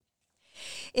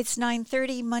It's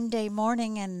 9:30 Monday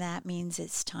morning, and that means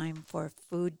it's time for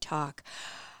Food Talk.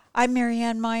 I'm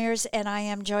Merianne Myers, and I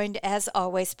am joined, as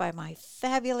always, by my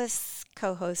fabulous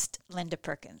co-host, Linda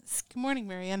Perkins. Good morning,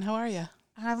 Merianne. How are you?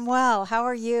 I'm well. How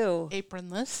are you?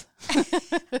 Apronless.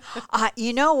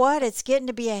 You know what? It's getting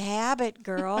to be a habit,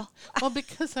 girl. Well,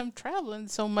 because I'm traveling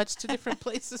so much to different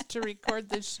places to record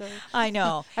this show. I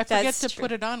know. I forget to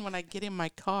put it on when I get in my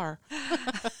car.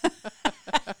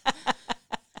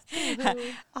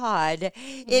 Odd.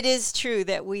 It is true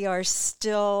that we are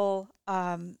still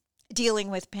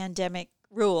dealing with pandemic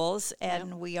rules,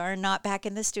 and we are not back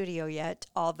in the studio yet,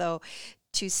 although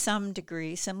to some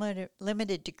degree, some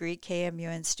limited degree,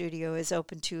 KMUN Studio is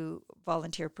open to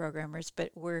volunteer programmers,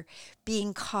 but we're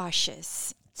being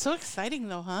cautious. So exciting,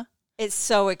 though, huh? It's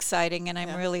so exciting, and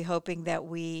I'm really hoping that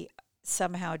we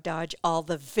somehow dodge all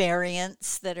the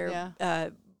variants that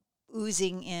are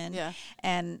oozing in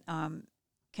and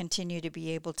continue to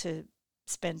be able to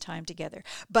spend time together.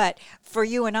 But for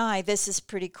you and I, this is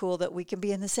pretty cool that we can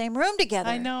be in the same room together.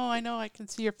 I know. I can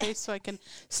see your face, so I can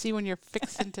see when you're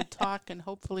fixing to talk and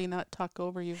hopefully not talk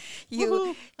over you.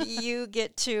 You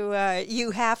get to,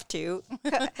 you have to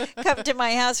come to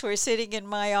my house. We're sitting in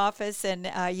my office, and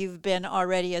you've been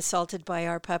already assaulted by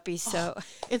our puppies. So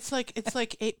it's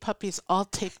like 8 puppies all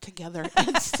taped together.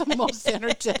 It's the most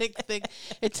energetic thing.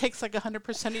 It takes like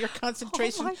 100% of your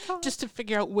concentration just to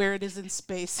figure out where it is in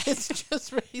space. It's just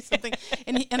really something,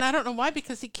 and I don't know why,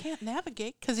 because he can't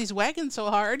navigate because he's wagging so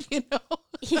hard, you know.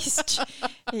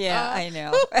 I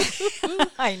know.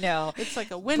 I know. It's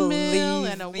like a windmill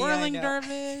and a whirling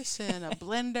dervish and a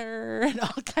blender and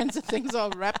all kinds of things all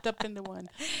wrapped up into one.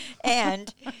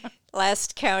 And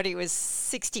last count, he was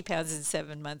 60 pounds and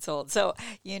 7 months old. So,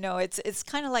 you know, it's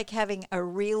kind of like having a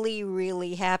really,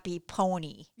 really happy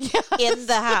pony in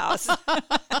the house.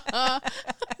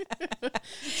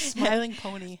 Smiling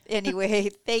pony. Anyway,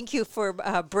 thank you for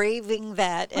braving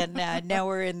that. And now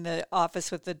we're in the office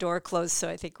with the door closed, so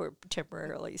I think we're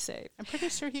temporarily safe. I'm pretty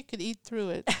sure he could eat through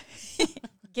it.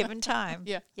 Given time.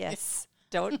 Yeah. Yes.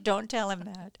 Don't tell him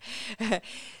that.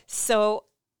 So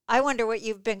I wonder what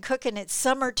you've been cooking. It's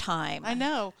summertime. I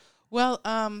know. Well,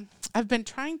 I've been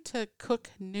trying to cook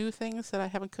new things that I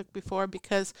haven't cooked before,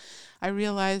 because I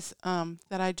realize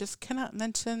that I just cannot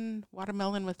mention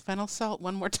watermelon with fennel salt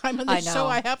one more time on the show.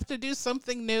 I have to do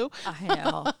something new. I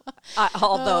know.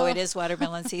 Although it is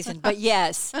watermelon season. But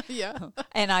yes. Yeah.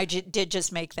 And I did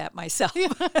just make that myself. Yeah.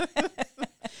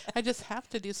 I just have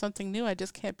to do something new. I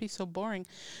just can't be so boring.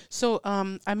 So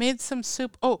I made some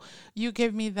soup. Oh, you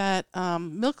gave me that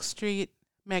Milk Street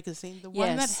magazine, the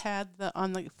one that had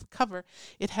on the cover,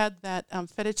 it had that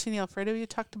Fettuccini Alfredo you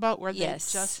talked about, where they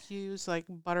just use like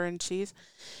butter and cheese.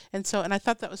 And I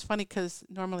thought that was funny, because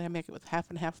normally I make it with half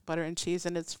and half butter and cheese,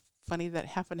 and it's funny that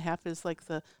half and half is like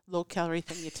the low calorie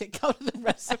thing you take out of the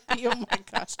recipe. Oh my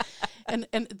gosh. And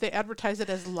they advertise it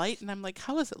as light, and I'm like,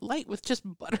 how is it light with just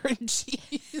butter and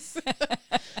cheese?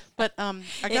 But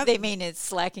they mean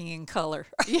it's lacking in color.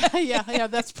 yeah,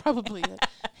 that's probably it.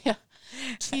 Yeah.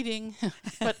 Cheating.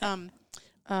 But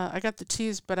I got the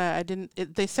cheese, but I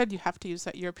didn't. They said you have to use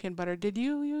that European butter. Did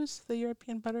you use the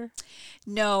European butter?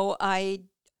 No, I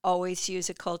always use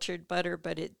a cultured butter,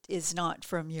 but it is not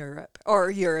from Europe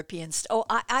or European.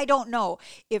 I don't know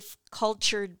if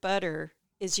cultured butter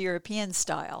is European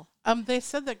style. They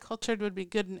said that cultured would be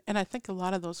good, and I think a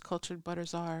lot of those cultured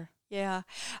butters are. Yeah,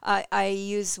 I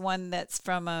use one that's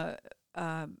from a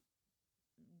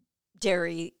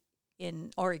dairy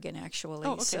in Oregon, actually.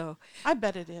 Oh, okay. So I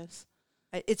bet it is.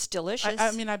 It's delicious.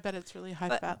 I mean, I bet it's really high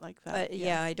fat like that. But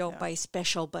I don't buy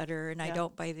special butter, and I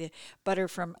don't buy the butter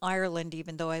from Ireland,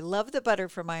 even though I love the butter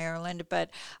from Ireland.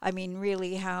 But I mean,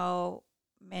 really, how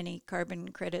many carbon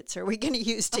credits are we going to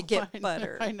use to get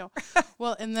butter? I know.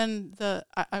 Well, and then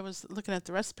I was looking at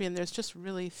the recipe, and there's just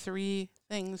really 3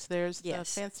 things. There's the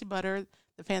fancy butter,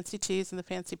 the fancy cheese, and the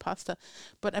fancy pasta.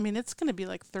 But I mean, it's going to be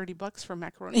like $30 for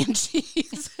macaroni and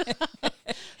cheese.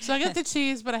 So I got the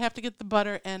cheese, but I have to get the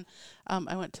butter. And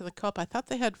I went to the Co-op. I thought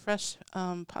they had fresh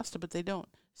pasta, but they don't.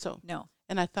 So no.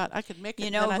 And I thought I could make it.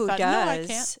 You know who does? No, I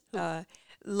can't.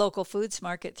 Local Foods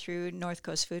Market through North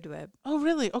Coast Food Web. Oh,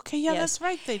 really? Okay, yeah, that's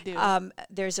right, they do.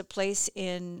 There's a place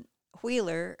in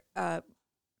Wheeler,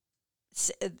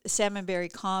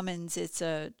 Salmonberry Commons. It's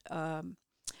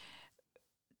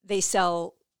they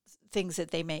sell things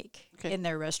that they make in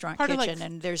their restaurant kitchen,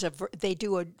 and they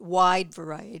do a wide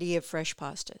variety of fresh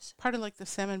pastas. Part of like the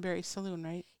Salmonberry Saloon,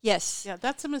 right? Yes. Yeah,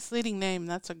 that's a misleading name.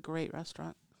 That's a great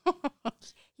restaurant.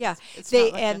 Yeah,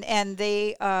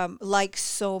 they like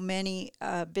so many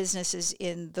businesses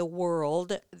in the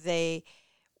world, they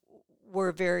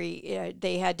were very,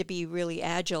 they had to be really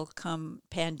agile come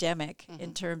pandemic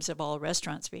in terms of all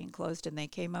restaurants being closed. And they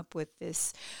came up with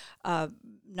this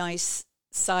nice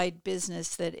side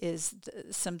business that is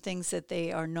some things that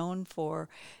they are known for,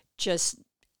 just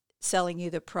selling you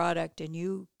the product and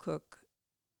you cook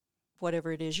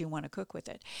whatever it is you want to cook with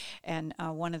it. And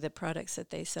one of the products that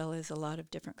they sell is a lot of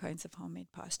different kinds of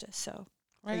homemade pasta. So,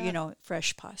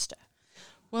 fresh pasta.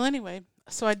 Well, anyway,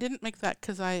 so I didn't make that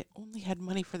because I only had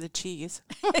money for the cheese.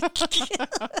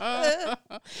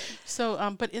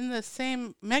 So, but in the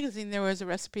same magazine, there was a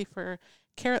recipe for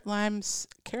carrot lime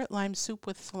soup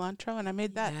with cilantro, and I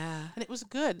made that, and it was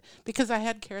good because I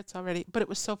had carrots already. But it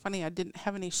was so funny, I didn't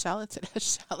have any shallots. It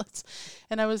has shallots,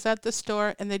 and I was at the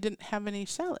store, and they didn't have any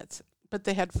shallots. But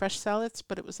they had fresh salads,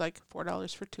 but it was like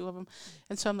 $4 for 2 of them.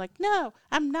 And so I'm like, no,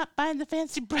 I'm not buying the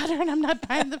fancy butter and I'm not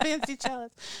buying the fancy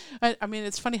shallots. I mean,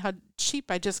 it's funny how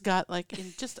cheap I just got, like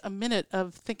in just a minute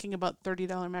of thinking about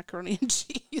 $30 macaroni and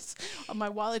cheese. My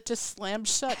wallet just slammed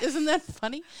shut. Isn't that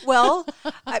funny? Well,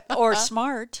 or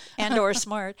smart.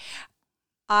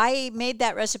 I made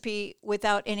that recipe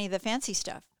without any of the fancy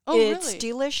stuff. Oh, it's really?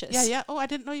 delicious. Yeah. Oh, I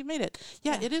didn't know you made it.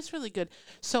 Yeah, it is really good.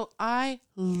 So I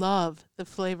love the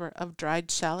flavor of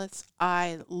dried shallots.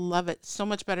 I love it so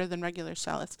much better than regular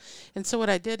shallots. And so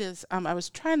what I did is I was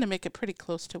trying to make it pretty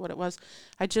close to what it was.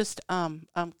 I just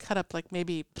cut up like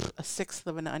maybe a sixth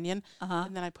of an onion,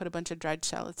 and then I put a bunch of dried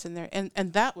shallots in there. And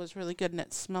that was really good, and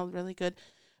it smelled really good.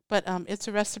 But it's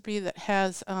a recipe that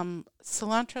has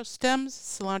cilantro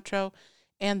stems,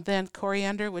 and then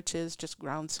coriander, which is just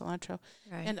ground cilantro.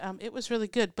 Right. And it was really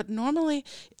good. But normally,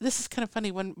 this is kind of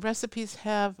funny, when recipes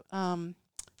have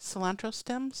cilantro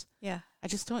stems, I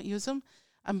just don't use them.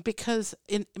 Because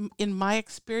in my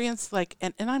experience, like,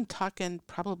 and I'm talking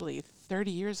probably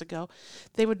 30 years ago,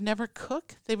 they would never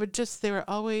cook. They were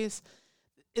always...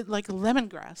 like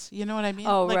lemongrass, you know what I mean?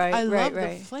 Oh, like, right, I love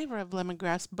right. the flavor of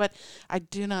lemongrass, but I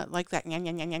do not like that. You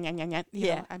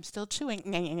know, I'm still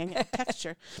chewing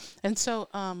texture. And so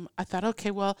I thought,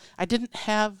 okay, well, I didn't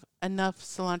have enough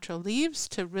cilantro leaves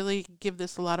to really give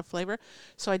this a lot of flavor.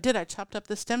 So I chopped up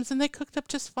the stems and they cooked up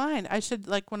just fine. I should,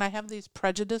 like, when I have these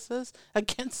prejudices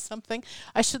against something,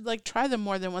 I should like try them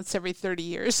more than once every 30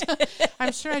 years.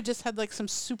 I'm sure I just had like some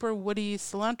super woody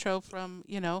cilantro from,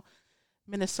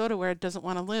 Minnesota, where it doesn't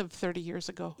want to live 30 years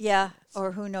ago. Yeah,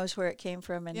 or who knows where it came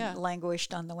from and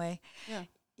languished on the way.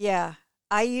 Yeah.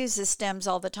 I use the stems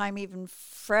all the time, even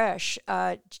fresh,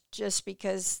 just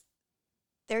because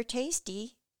they're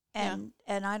tasty, and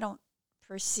I don't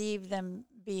perceive them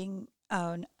being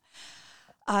an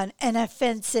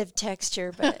offensive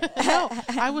texture. But no,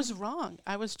 I was wrong.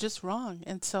 I was just wrong,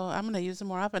 and so I'm going to use them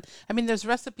more often. I mean, there's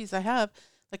recipes I have,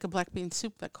 like a black bean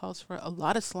soup that calls for a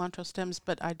lot of cilantro stems,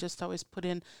 but I just always put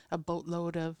in a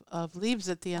boatload of leaves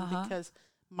at the end because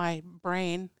my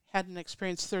brain had an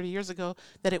experience 30 years ago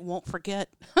that it won't forget.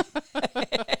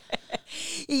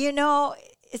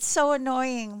 It's so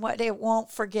annoying what it won't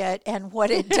forget and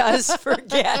what it does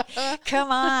forget.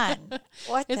 Come on.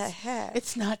 What the heck?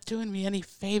 It's not doing me any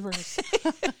favors.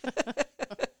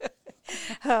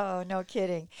 Oh, no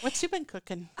kidding. What's you been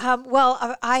cooking?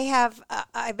 Well,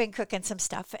 I've been cooking some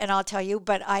stuff, and I'll tell you,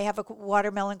 but I have a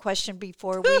watermelon question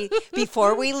before we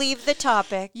leave the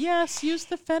topic. Yes, use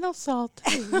the fennel salt.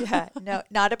 Yeah, no,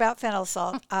 not about fennel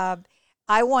salt.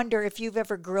 I wonder if you've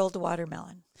ever grilled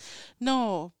watermelon.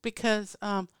 No, because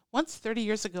once 30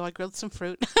 years ago, I grilled some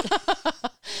fruit,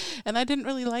 and I didn't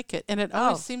really like it. And it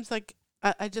always seems like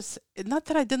I just, not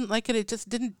that I didn't like it, it just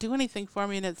didn't do anything for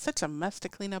me. And it's such a mess to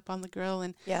clean up on the grill.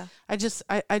 And I just,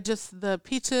 the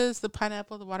peaches, the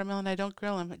pineapple, the watermelon, I don't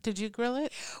grill them. Did you grill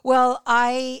it? Well,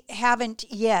 I haven't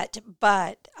yet,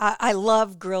 but I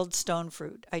love grilled stone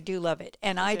fruit. I do love it.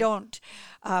 And I don't,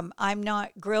 I'm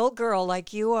not grill girl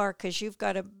like you are, because you've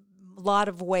got a lot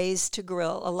of ways to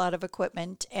grill, a lot of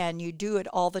equipment, and you do it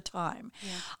all the time. Yeah.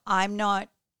 I'm not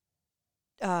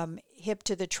hip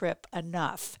to the trip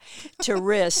enough to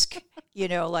risk,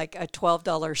 like a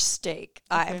 $12 steak.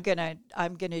 Okay.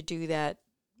 I'm gonna do that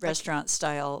restaurant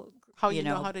style. How you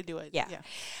know how to do it?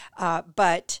 Yeah.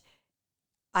 But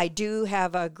I do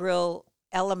have a grill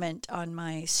element on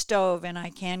my stove, and I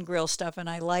can grill stuff, and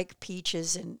I like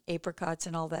peaches and apricots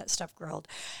and all that stuff grilled.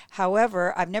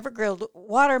 However, I've never grilled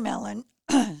watermelon.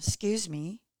 Excuse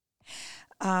me.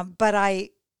 But I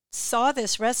saw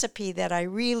this recipe that I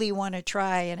really want to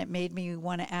try, and it made me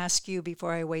want to ask you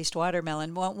before I waste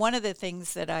watermelon. One of the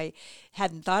things that I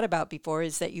hadn't thought about before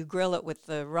is that you grill it with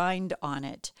the rind on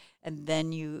it, and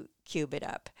then you cube it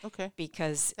up. Okay.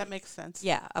 Because that makes sense.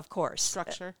 Yeah, of course.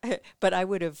 Structure. But I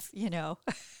would have,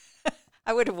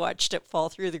 I would have watched it fall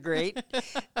through the grate,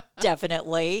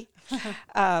 definitely.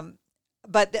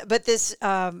 But this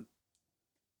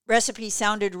recipe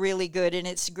sounded really good, and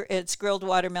it's grilled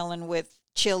watermelon with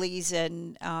chilies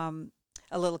and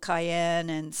a little cayenne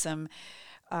and some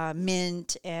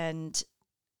mint and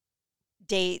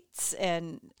dates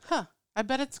and I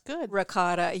bet it's good.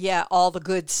 ricotta. Yeah, all the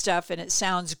good stuff, and it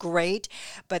sounds great.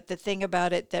 But the thing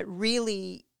about it that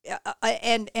really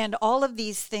and all of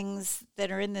these things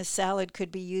that are in this salad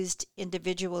could be used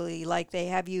individually. Like they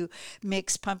have you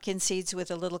mix pumpkin seeds with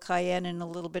a little cayenne and a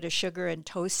little bit of sugar and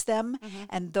toast them,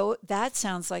 and that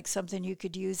sounds like something you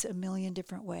could use a million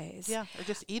different ways. Yeah, or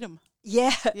just eat them.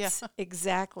 Yes, Yeah.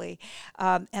 exactly.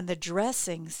 And the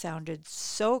dressing sounded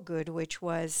so good, which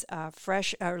was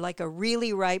fresh, or like a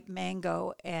really ripe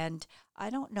mango. And I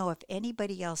don't know if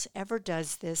anybody else ever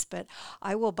does this, but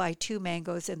I will buy 2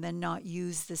 mangoes and then not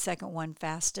use the second one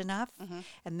fast enough.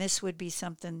 And this would be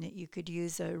something that you could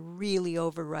use a really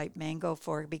overripe mango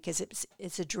for, because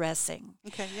it's a dressing.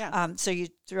 Okay, yeah. So you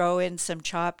throw in some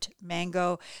chopped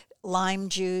mango, lime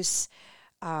juice,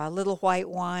 a little white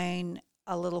wine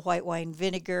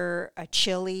vinegar, a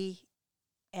chili,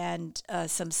 and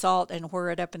some salt, and whir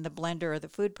it up in the blender or the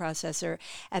food processor,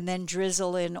 and then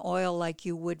drizzle in oil like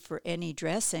you would for any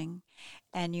dressing.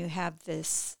 And you have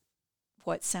this,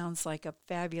 what sounds like a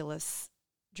fabulous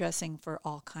dressing for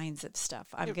all kinds of stuff.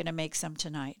 I'm going to make some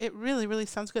tonight. It really, really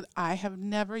sounds good. I have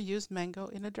never used mango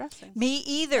in a dressing. Me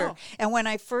either. No. And when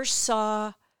I first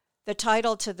saw the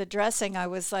title to the dressing, I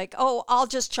was like, oh, I'll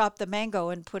just chop the mango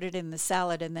and put it in the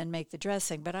salad and then make the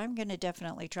dressing. But I'm going to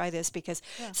definitely try this, because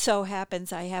so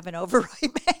happens I have an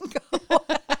overripe mango.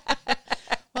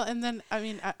 Well, and then, I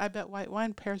mean, I bet white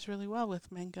wine pairs really well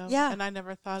with mango. Yeah. And I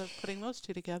never thought of putting those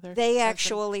two together. They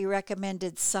actually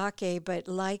recommended sake, but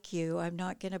like you, I'm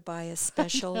not going to buy a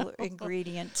special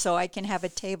ingredient so I can have a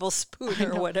tablespoon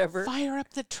or whatever. Fire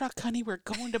up the truck, honey. We're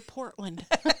going to Portland.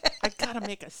 I got to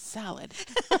make a salad.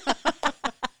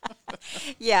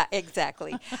 Yeah,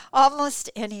 exactly. Almost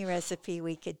any recipe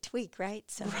we could tweak, right?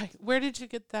 So Right. Where did you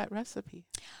get that recipe?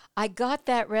 I got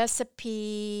that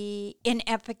recipe in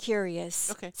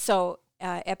Epicurious. Okay. So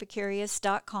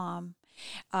epicurious.com.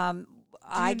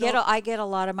 I get a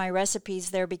lot of my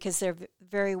recipes there because they're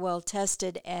very well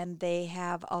tested, and they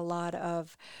have a lot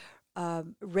of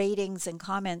ratings and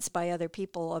comments by other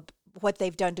people of what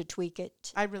they've done to tweak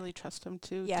it. I really trust them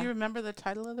too. Yeah. Do you remember the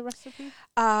title of the recipe?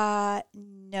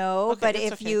 No, Okay, but that's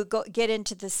if okay. you get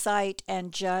into the site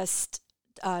and just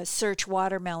search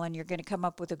watermelon, you're going to come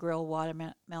up with a grilled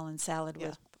watermelon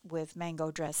salad with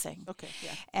mango dressing. Okay,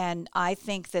 yeah. And I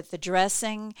think that the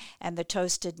dressing and the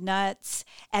toasted nuts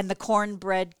and the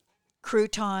cornbread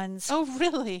croutons, Oh,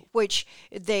 really? which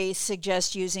they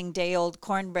suggest using day-old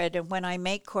cornbread. And when I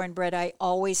make cornbread, I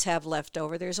always have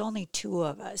leftover. There's only 2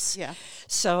 of us. Yeah.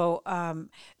 So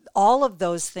all of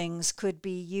those things could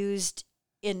be used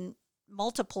in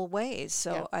multiple ways.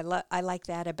 So I like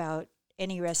that about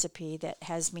any recipe that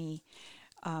has me,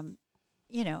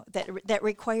 that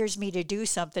requires me to do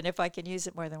something. If I can use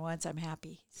it more than once, I'm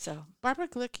happy. So Barbara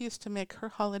Glick used to make her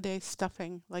holiday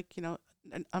stuffing, like,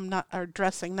 I'm not, or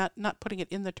dressing, not putting it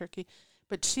in the turkey,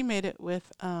 but she made it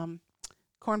with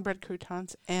cornbread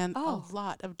croutons and a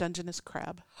lot of Dungeness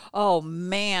crab. Oh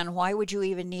man, why would you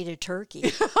even need a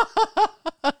turkey?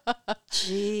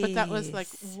 Jeez. But that was like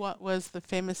what was the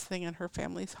famous thing in her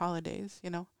family's holidays,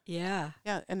 Yeah.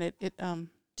 Yeah, and it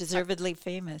Deservedly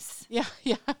famous. yeah.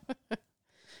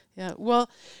 Yeah, well,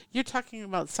 you're talking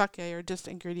about sake, or just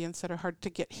ingredients that are hard to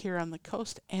get here on the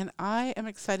coast, and I am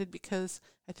excited because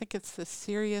I think it's the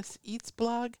Serious Eats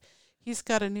blog. He's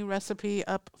got a new recipe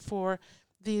up for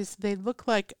these. They look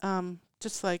like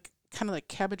just like kind of like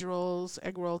cabbage rolls,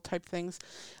 egg roll type things,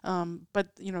 but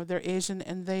they're Asian,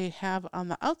 and they have on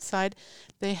the outside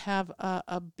they have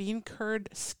a bean curd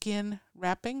skin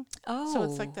wrapping. Oh. So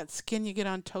it's like that skin you get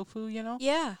on tofu,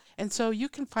 Yeah. And so you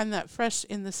can find that fresh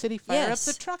in the city. Fire up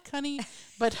the truck, honey.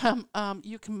 But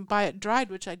you can buy it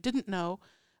dried, which I didn't know,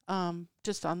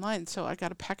 just online. So I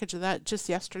got a package of that just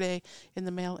yesterday in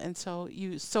the mail. And so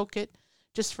you soak it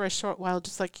just for a short while,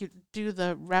 just like you do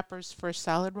the wrappers for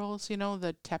salad rolls,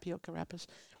 the tapioca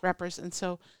wrappers. And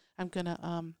so I'm going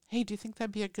to, hey, do you think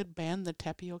that'd be a good band, the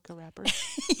Tapioca Wrappers?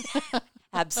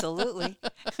 Absolutely.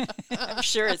 I'm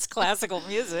sure it's classical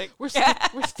music. We're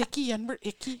sticky and we're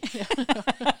icky.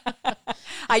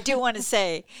 I do want to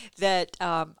say that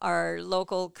our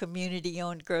local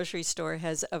community-owned grocery store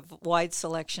has a wide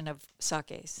selection of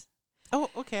sakes. Oh,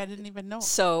 okay. I didn't even know.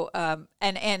 So,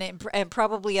 and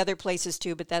probably other places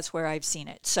too, but that's where I've seen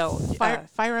it. So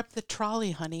fire up the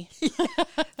trolley, honey.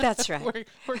 That's right.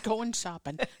 We're going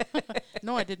shopping.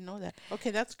 No, I didn't know that.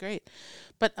 Okay, that's great.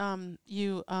 But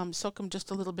you soak them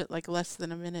just a little bit, like less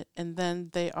than a minute, and then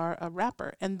they are a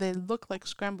wrapper, and they look like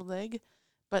scrambled egg.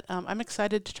 But I'm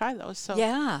excited to try those. So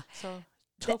yeah. So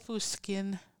tofu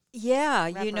skin. Yeah,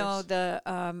 wrappers. you know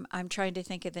I'm trying to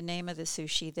think of the name of the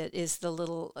sushi that is the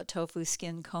little tofu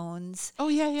skin cones. Oh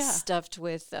yeah, stuffed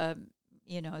with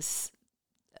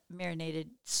marinated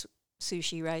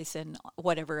sushi rice and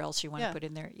whatever else you want to put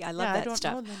in there. Yeah, I love that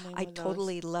stuff. I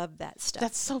totally love that stuff.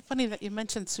 That's so funny that you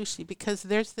mentioned sushi because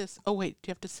there's this. Oh wait, do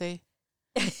you have to say?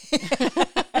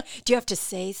 Do you have to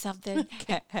say something?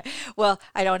 Well,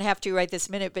 I don't have to right this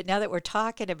minute, but now that we're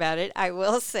talking about it, I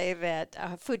will say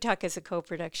that Food Talk is a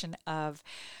co-production of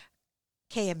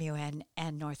KMUN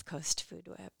and North Coast Food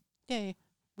Web. Yay.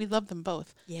 We love them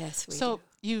both. Yes, we do. So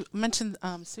you mentioned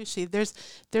sushi.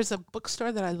 There's a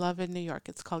bookstore that I love in New York.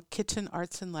 It's called Kitchen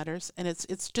Arts and Letters, and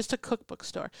it's just a cookbook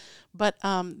store. But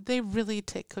they really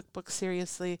take cookbooks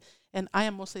seriously, and I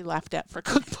am mostly laughed at for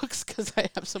cookbooks because I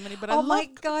have so many. But I love my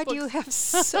God, cookbooks. you have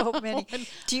so many.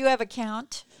 Do you have a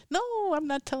count? No, I'm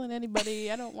not telling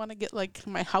anybody. I don't want to get like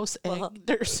my house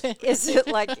egged or something. Is it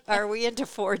like, are we into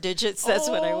 4 digits? That's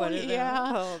what I want to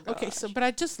know. Oh, okay, but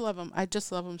I just love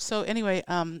them. So anyway,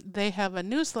 they have a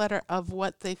newsletter of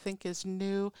what they think is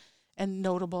new and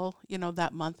notable,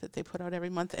 that month that they put out every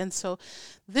month. And so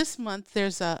this month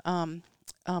there's a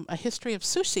history of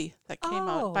sushi that came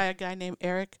out by a guy named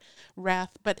Eric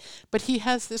Rath. But he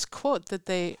has this quote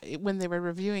that when they were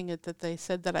reviewing it, that they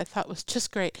said that I thought was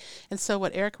just great. And so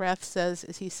what Eric Rath says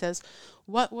is he says,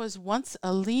 "What was once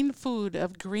a lean food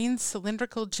of green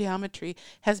cylindrical geometry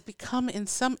has become in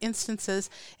some instances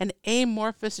an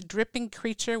amorphous dripping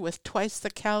creature with twice the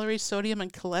calories, sodium,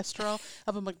 and cholesterol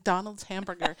of a McDonald's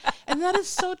hamburger." And that is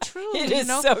so true. It is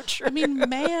so true. I mean,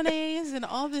 mayonnaise and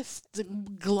all this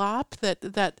glop that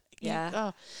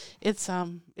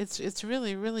it's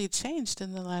really, really changed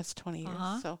in the last 20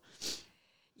 years. So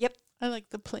yep. I like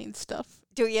the plain stuff.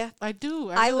 Do you? I do.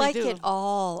 I really like do. it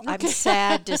all. Okay. I'm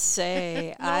sad to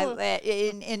say. No.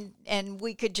 And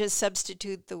we could just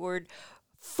substitute the word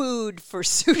food for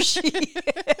sushi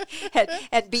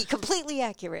and be completely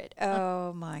accurate.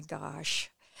 Oh my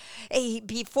gosh. Hey,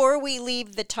 before we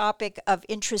leave the topic of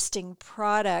interesting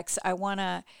products, I want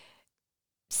to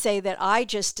say that I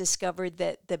just discovered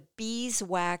that the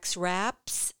beeswax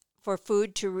wraps for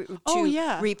food to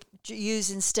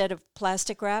use instead of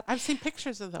plastic wrap. I've seen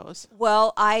pictures of those.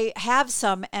 Well, I have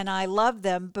some and I love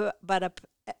them, but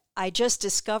I just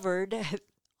discovered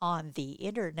on the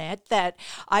internet that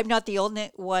I'm not the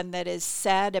only one that is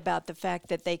sad about the fact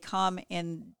that they come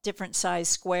in different size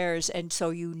squares, and so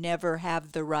you never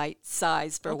have the right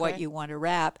size for what you want to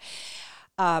wrap.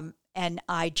 And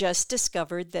I just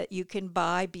discovered that you can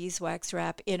buy beeswax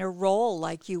wrap in a roll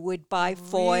like you would buy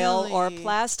foil or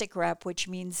plastic wrap, which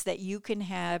means that you can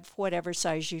have whatever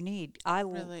size you need. I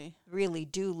really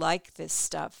do like this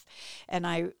stuff. And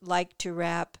I like to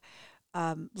wrap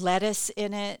lettuce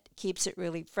in it, keeps it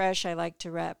really fresh. I like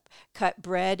to cut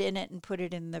bread in it and put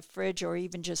it in the fridge or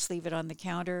even just leave it on the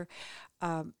counter.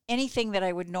 Anything that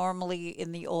I would normally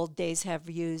in the old days have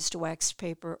used waxed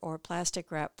paper or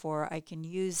plastic wrap for, I can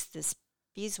use this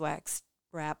beeswax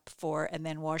wrap for and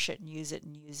then wash it and use it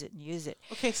and use it and use it.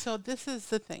 Okay, so this is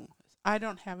the thing. I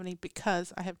don't have any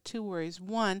because I have 2 worries.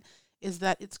 One is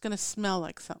that it's going to smell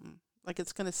like something. Like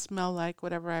it's going to smell like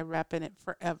whatever I wrap in it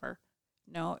forever.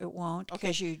 No, it won't,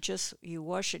 because you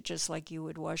wash it just like you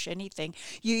would wash anything.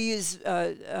 You use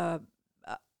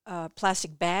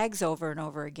plastic bags over and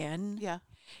over again. Yeah.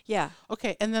 Yeah.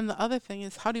 Okay, and then the other thing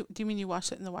is, do you mean you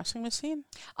wash it in the washing machine?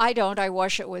 I don't. I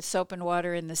wash it with soap and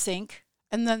water in the sink.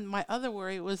 And then my other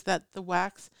worry was that the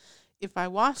wax, if I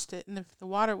washed it and if the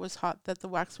water was hot, that the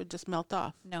wax would just melt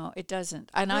off. No, it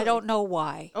doesn't, and really? I don't know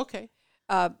why. Okay.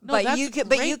 But you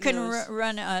can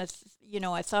run a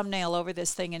thumbnail over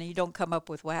this thing and you don't come up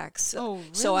with wax. Oh, really?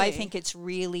 So I think it's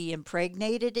really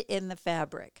impregnated in the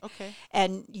fabric. Okay.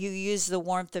 And you use the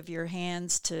warmth of your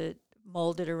hands to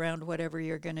mold it around whatever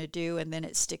you're going to do, and then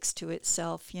it sticks to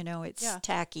itself. It's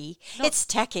tacky. No. It's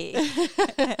tacky.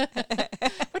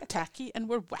 We're tacky and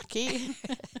we're wacky.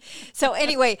 So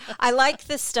anyway, I like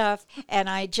this stuff, and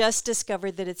I just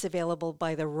discovered that it's available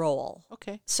by the roll.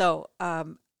 Okay. So,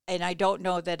 and I don't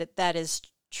know that that is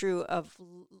true of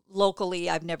locally.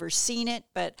 I've never seen it,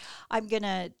 but I'm going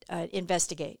to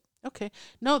investigate. Okay.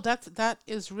 No, that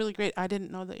is really great. I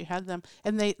didn't know that you had them,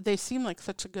 and they seem like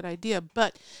such a good idea.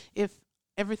 But if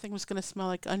everything was going to smell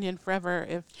like onion forever.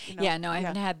 If Yeah, no, I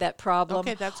haven't had that problem.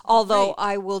 Okay, that's Although great.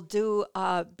 I will do,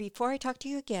 before I talk to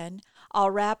you again,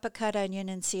 I'll wrap a cut onion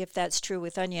and see if that's true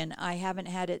with onion. I haven't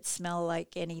had it smell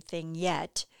like anything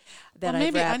yet that I've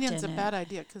maybe wrapped onion's a in bad it.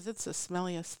 idea because it's the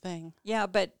smelliest thing. Yeah,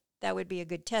 but that would be a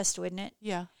good test, wouldn't it?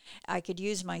 Yeah. I could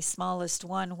use my smallest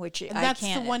one, which And I that's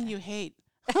can't. the one you hate.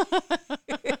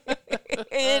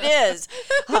 It is.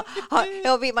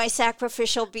 It'll be my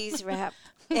sacrificial beeswax.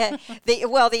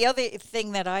 The other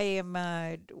thing that I am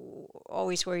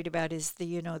always worried about is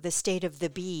the state of the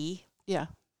bee. Yeah.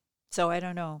 So I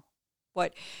don't know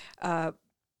what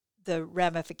the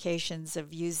ramifications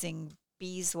of using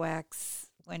beeswax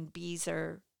when bees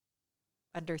are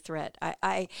under threat.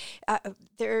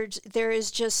 There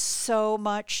is just so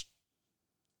much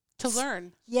To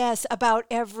learn. Yes, about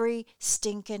every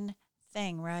stinking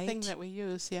thing, right? Thing that we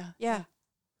use, yeah.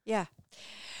 Yeah.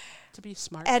 To be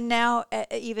smart. And now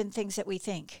even things that we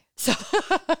think. So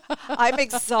I'm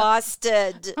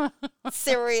exhausted.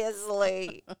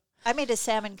 Seriously. I made a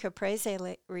salmon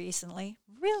caprese recently.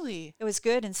 Really? It was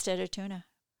good instead of tuna.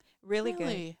 Really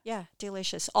good. Yeah,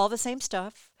 delicious. All the same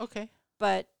stuff, Okay.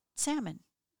 but salmon.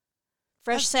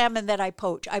 Fresh salmon that I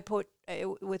poach. I poach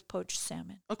with poached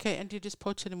salmon. Okay, and do you just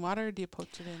poach it in water or do you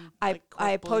poach it in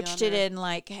I poached it in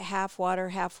like half water,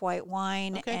 half white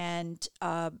wine, Okay. and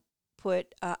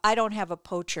put. I don't have a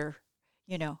poacher,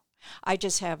 I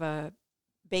just have a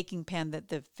baking pan that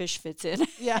the fish fits in.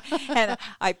 Yeah. And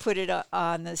I put it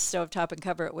on the stovetop and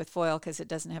cover it with foil because it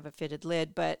doesn't have a fitted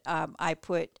lid. But I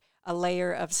put a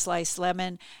layer of sliced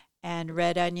lemon and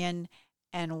red onion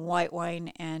and white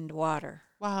wine and water.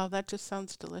 Wow, that just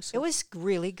sounds delicious. It was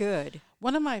really good.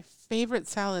 One of my favorite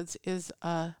salads is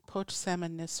poached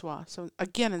salmon niçoise. So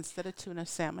again, instead of tuna,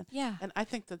 salmon. Yeah. And I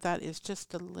think that is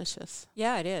just delicious.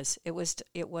 Yeah, it is. It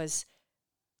was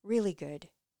really good.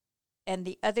 And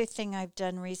the other thing I've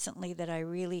done recently that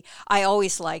I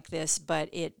always like this, but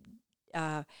it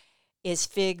is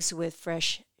figs with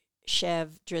fresh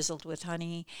chev drizzled with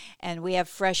honey. And we have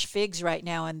fresh figs right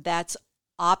now, and that's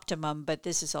optimum, but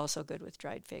this is also good with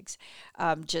dried figs.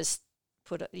 Just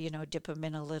dip them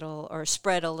in a little, or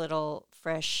spread a little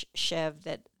fresh chev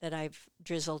that I've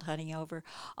drizzled honey over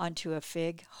onto a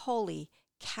fig. Holy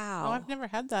cow. Oh, I've never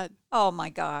had that. Oh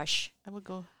my gosh. I would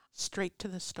go straight to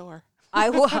the store. I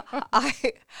will,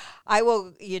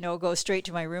 go straight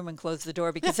to my room and close the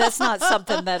door because that's not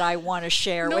something that I want to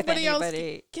share with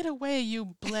anybody. Else get away,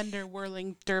 you blender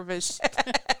whirling dervish.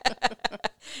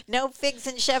 No figs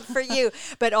and chev for you.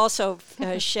 But also,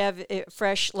 chev,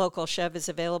 fresh local chev is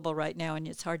available right now, and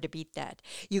it's hard to beat that.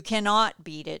 You cannot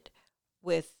beat it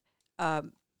with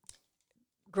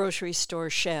grocery store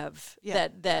chev. Yeah.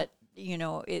 That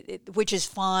which is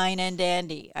fine and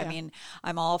dandy. Yeah. I mean,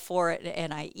 I'm all for it,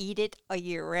 and I eat it a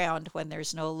year round when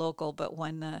there's no local. But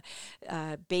when the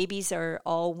babies are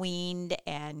all weaned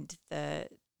and the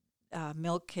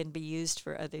milk can be used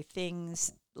for other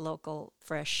things, local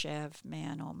fresh chev,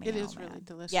 man, oh man, It is man. really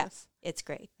delicious. Yeah, it's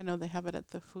great. I know they have it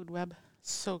at the food web.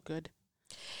 So good.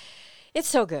 It's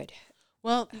so good.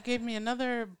 Well, you gave me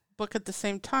another book at the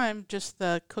same time, just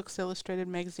the Cook's Illustrated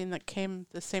magazine that came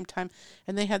the same time,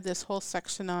 and they had this whole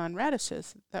section on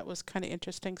radishes. That was kind of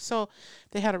interesting. So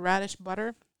they had a radish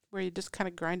butter where you just kind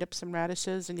of grind up some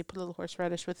radishes and you put a little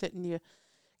horseradish with it and you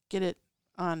get it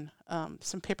on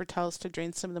some paper towels to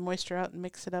drain some of the moisture out and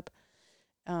mix it up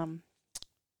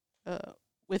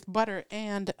with butter.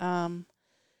 And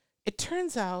it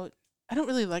turns out I don't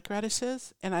really like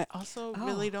radishes, and I also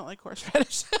really don't like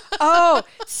horseradish. Oh,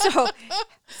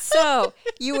 so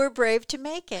you were brave to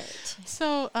make it.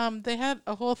 So they had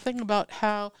a whole thing about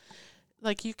how,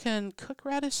 like, you can cook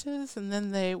radishes, and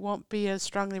then they won't be as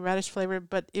strongly radish flavored,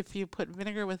 but if you put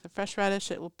vinegar with the fresh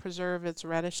radish, it will preserve its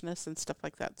radishness and stuff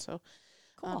like that. So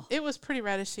Cool. it was pretty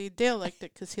radishy. Dale liked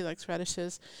it because he likes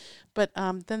radishes. But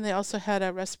then they also had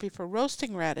a recipe for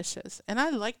roasting radishes. And I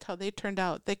liked how they turned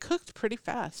out. They cooked pretty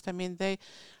fast. I mean, they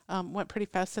went pretty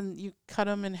fast. And you cut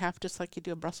them in half just like you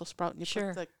do a Brussels sprout. And you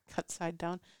put the cut side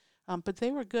down. But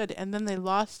they were good. And then they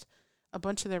lost a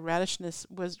bunch of their radishness.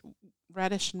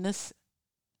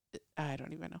 I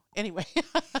don't even know. Anyway,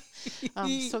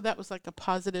 so that was like a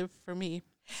positive for me.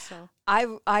 So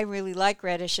I really like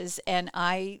radishes, and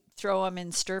I throw them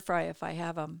in stir fry if I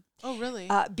have them. Oh, really?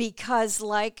 Because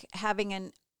like having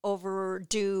an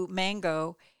overdue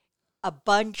mango, a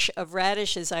bunch of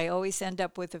radishes, I always end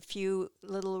up with a few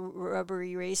little rubber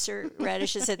eraser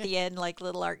radishes at the end, like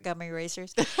little art gum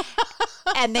erasers.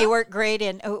 And they work great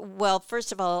in, well,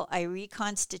 first of all, I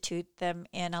reconstitute them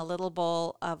in a little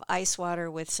bowl of ice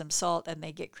water with some salt, and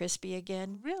they get crispy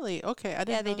again. Really? Okay, I didn't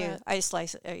Yeah, know they do. that. I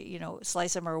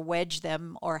slice them or wedge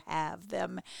them or halve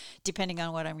them, depending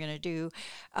on what I'm going to do.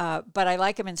 But I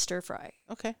like them in stir fry.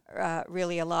 Okay.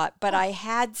 Really a lot. But I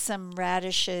had some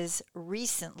radishes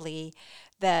recently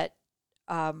that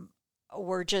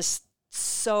were just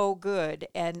so good,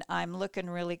 and I'm looking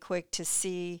really quick to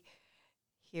see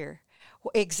here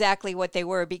exactly what they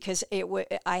were, because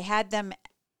I had them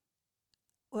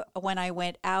when I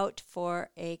went out for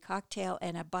a cocktail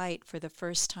and a bite for the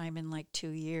first time in like 2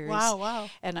 years. Wow.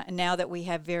 And now that we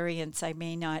have variants, I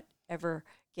may not ever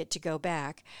get to go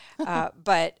back.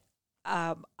 But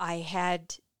I'm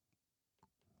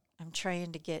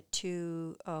trying to get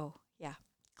to,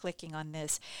 clicking on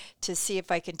this to see if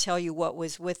I can tell you what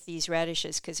was with these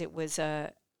radishes, because it was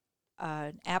an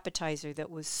appetizer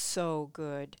that was so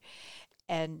good.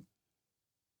 And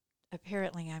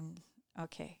apparently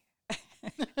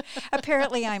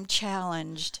apparently I'm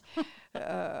challenged.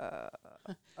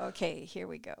 Okay, here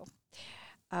we go.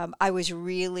 I was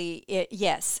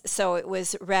yes. So it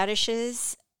was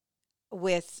radishes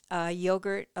with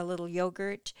yogurt, a little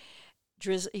yogurt,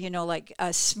 drizzle, like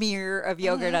a smear of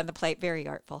yogurt on the plate, very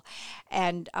artful.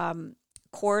 And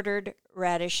quartered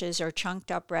radishes or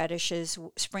chunked up radishes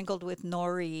sprinkled with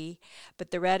nori, but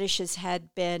the radishes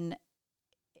had been,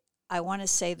 I want to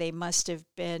say they must have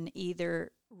been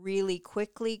either really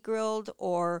quickly grilled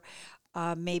or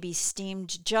maybe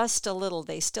steamed just a little.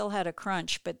 They still had a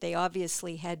crunch, but they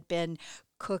obviously had been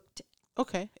cooked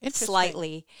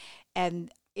slightly.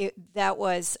 And that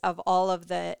was of all of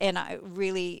the, and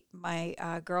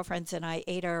my girlfriends and I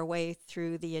ate our way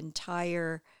through the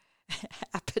entire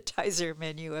appetizer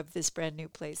menu of this brand new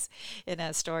place in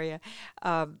Astoria.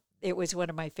 It was one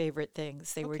of my favorite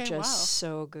things. They were just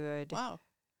so good. Wow.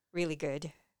 Really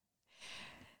good.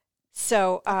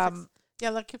 So,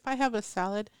 like if I have a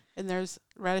salad and there's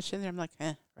radish in there, I'm like,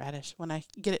 radish when I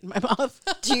get it in my mouth.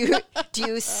 do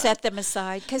you set them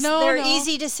aside? Because they're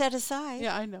easy to set aside.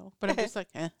 Yeah, I know. But I'm just like,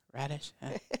 radish.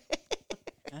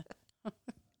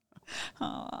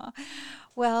 Aww.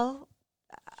 Well,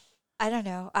 I don't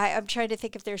know. I'm trying to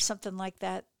think if there's something like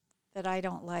that I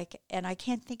don't like, and I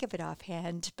can't think of it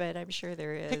offhand, but I'm sure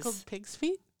there is. Pickled pig's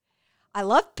feet? I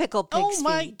love pickled pig's feet. Oh,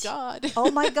 my God.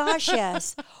 Oh, my gosh,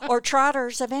 yes. Or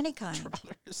trotters of any kind.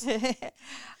 Trotters.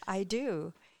 I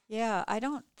do. Yeah, I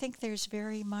don't think there's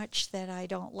very much that I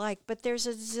don't like, but there's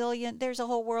a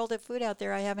whole world of food out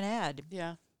there I haven't had.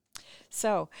 Yeah.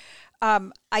 So,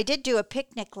 I did do a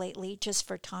picnic lately just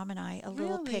for Tom and I, a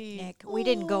little picnic. We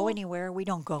didn't go anywhere. We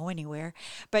don't go anywhere.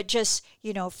 But just,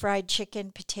 fried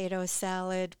chicken, potato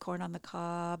salad, corn on the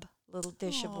cob, little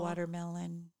dish of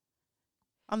watermelon.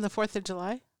 On the 4th of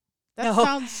July? That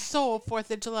sounds so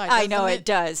 4th of July. I know it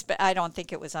does, but I don't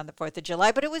think it was on the 4th of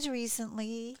July, but it was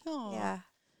recently. Oh. Yeah.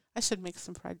 I should make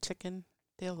some fried chicken.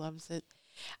 Dale loves it.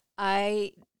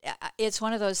 It's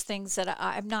one of those things that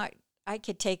I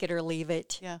could take it or leave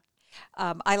it. Yeah.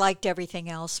 I liked everything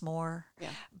else more. Yeah.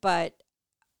 But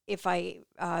if I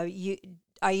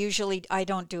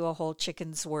don't do a whole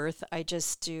chicken's worth. I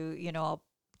just do, I'll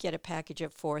get a package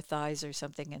of 4 thighs or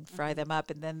something and fry them up,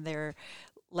 and then they're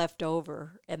left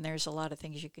over. And there's a lot of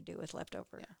things you could do with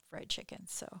leftover fried chicken.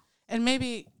 So. And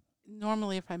maybe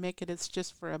normally if I make it, it's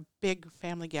just for a big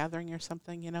family gathering or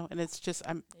something, and it's just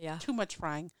too much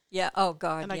frying. Yeah. Oh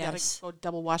God. And I gotta go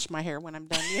double wash my hair when I'm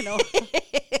done.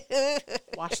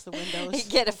 Wash the windows.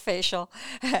 Get a facial.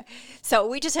 So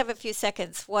we just have a few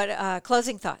seconds. What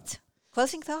closing thoughts?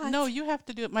 Closing thoughts. No, you have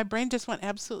to do it. My brain just went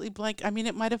absolutely blank. I mean,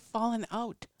 it might have fallen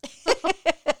out.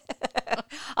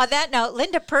 On that note,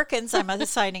 Linda Perkins, I'm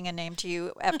assigning a name to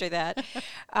you after that.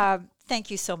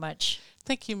 Thank you so much.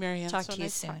 Thank you, Merianne. Talk to you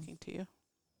nice soon. Talking to you.